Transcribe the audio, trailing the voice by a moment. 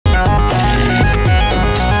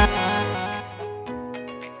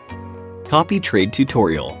Copy Trade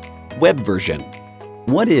Tutorial Web Version.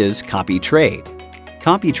 What is copy trade?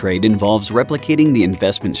 Copy trade involves replicating the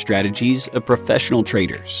investment strategies of professional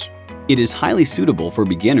traders. It is highly suitable for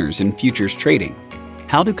beginners in futures trading.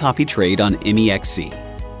 How to copy trade on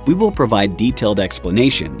MEXC? We will provide detailed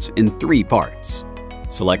explanations in 3 parts: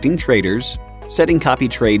 selecting traders, setting copy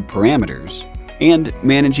trade parameters, and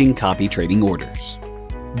managing copy trading orders.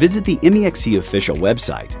 Visit the MEXC official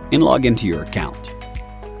website and log into your account.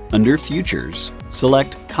 Under Futures,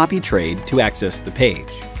 select Copy Trade to access the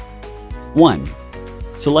page. 1.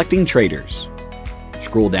 Selecting traders.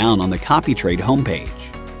 Scroll down on the Copy Trade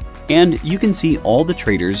homepage, and you can see all the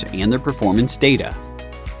traders and their performance data,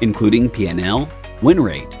 including P&L, win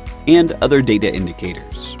rate, and other data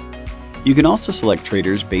indicators. You can also select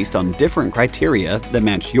traders based on different criteria that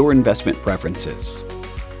match your investment preferences.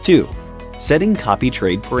 2. Setting copy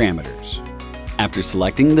trade parameters. After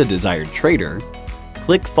selecting the desired trader,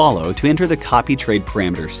 click Follow to enter the Copy Trade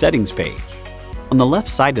Parameter Settings page. On the left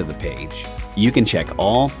side of the page, you can check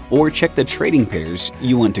all or check the trading pairs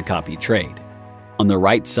you want to copy trade. On the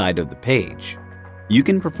right side of the page, you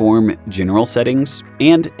can perform General Settings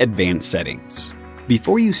and Advanced Settings.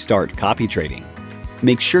 Before you start copy trading,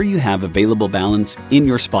 make sure you have available balance in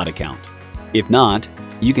your spot account. If not,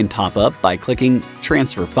 you can top up by clicking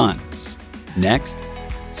Transfer Funds. Next,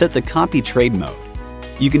 set the copy trade mode.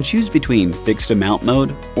 You can choose between fixed amount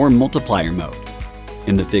mode or multiplier mode.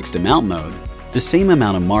 In the fixed amount mode, the same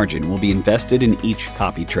amount of margin will be invested in each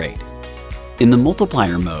copy trade. In the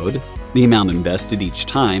multiplier mode, the amount invested each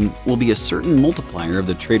time will be a certain multiplier of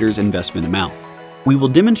the trader's investment amount. We will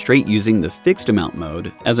demonstrate using the fixed amount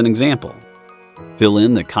mode as an example. Fill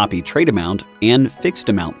in the copy trade amount and fixed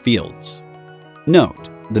amount fields. Note,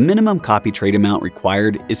 the minimum copy trade amount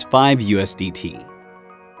required is 5 USDT.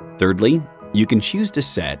 Thirdly, you can choose to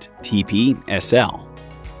set TP/SL.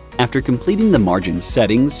 After completing the margin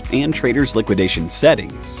settings and trader's liquidation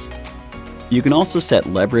settings, you can also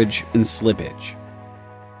set leverage and slippage.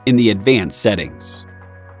 In the advanced settings,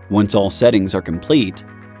 once all settings are complete,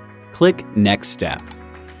 click Next Step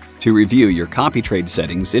to review your copy trade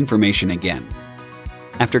settings information again.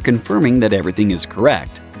 After confirming that everything is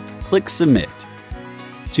correct, click Submit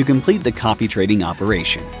to complete the copy trading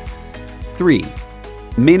operation. 3.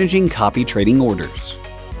 Managing copy trading orders.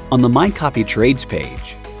 On the My Copy Trades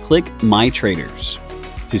page, click My Traders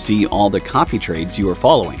to see all the copy trades you are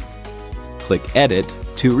following. Click Edit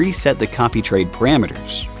to reset the copy trade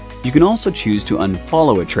parameters. You can also choose to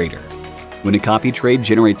unfollow a trader. When a copy trade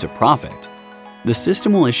generates a profit, the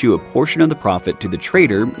system will issue a portion of the profit to the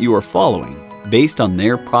trader you are following based on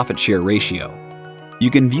their profit share ratio.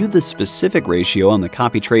 You can view the specific ratio on the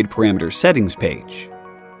Copy Trade Parameter Settings page.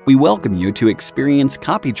 We welcome you to experience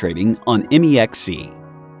copy trading on MEXC.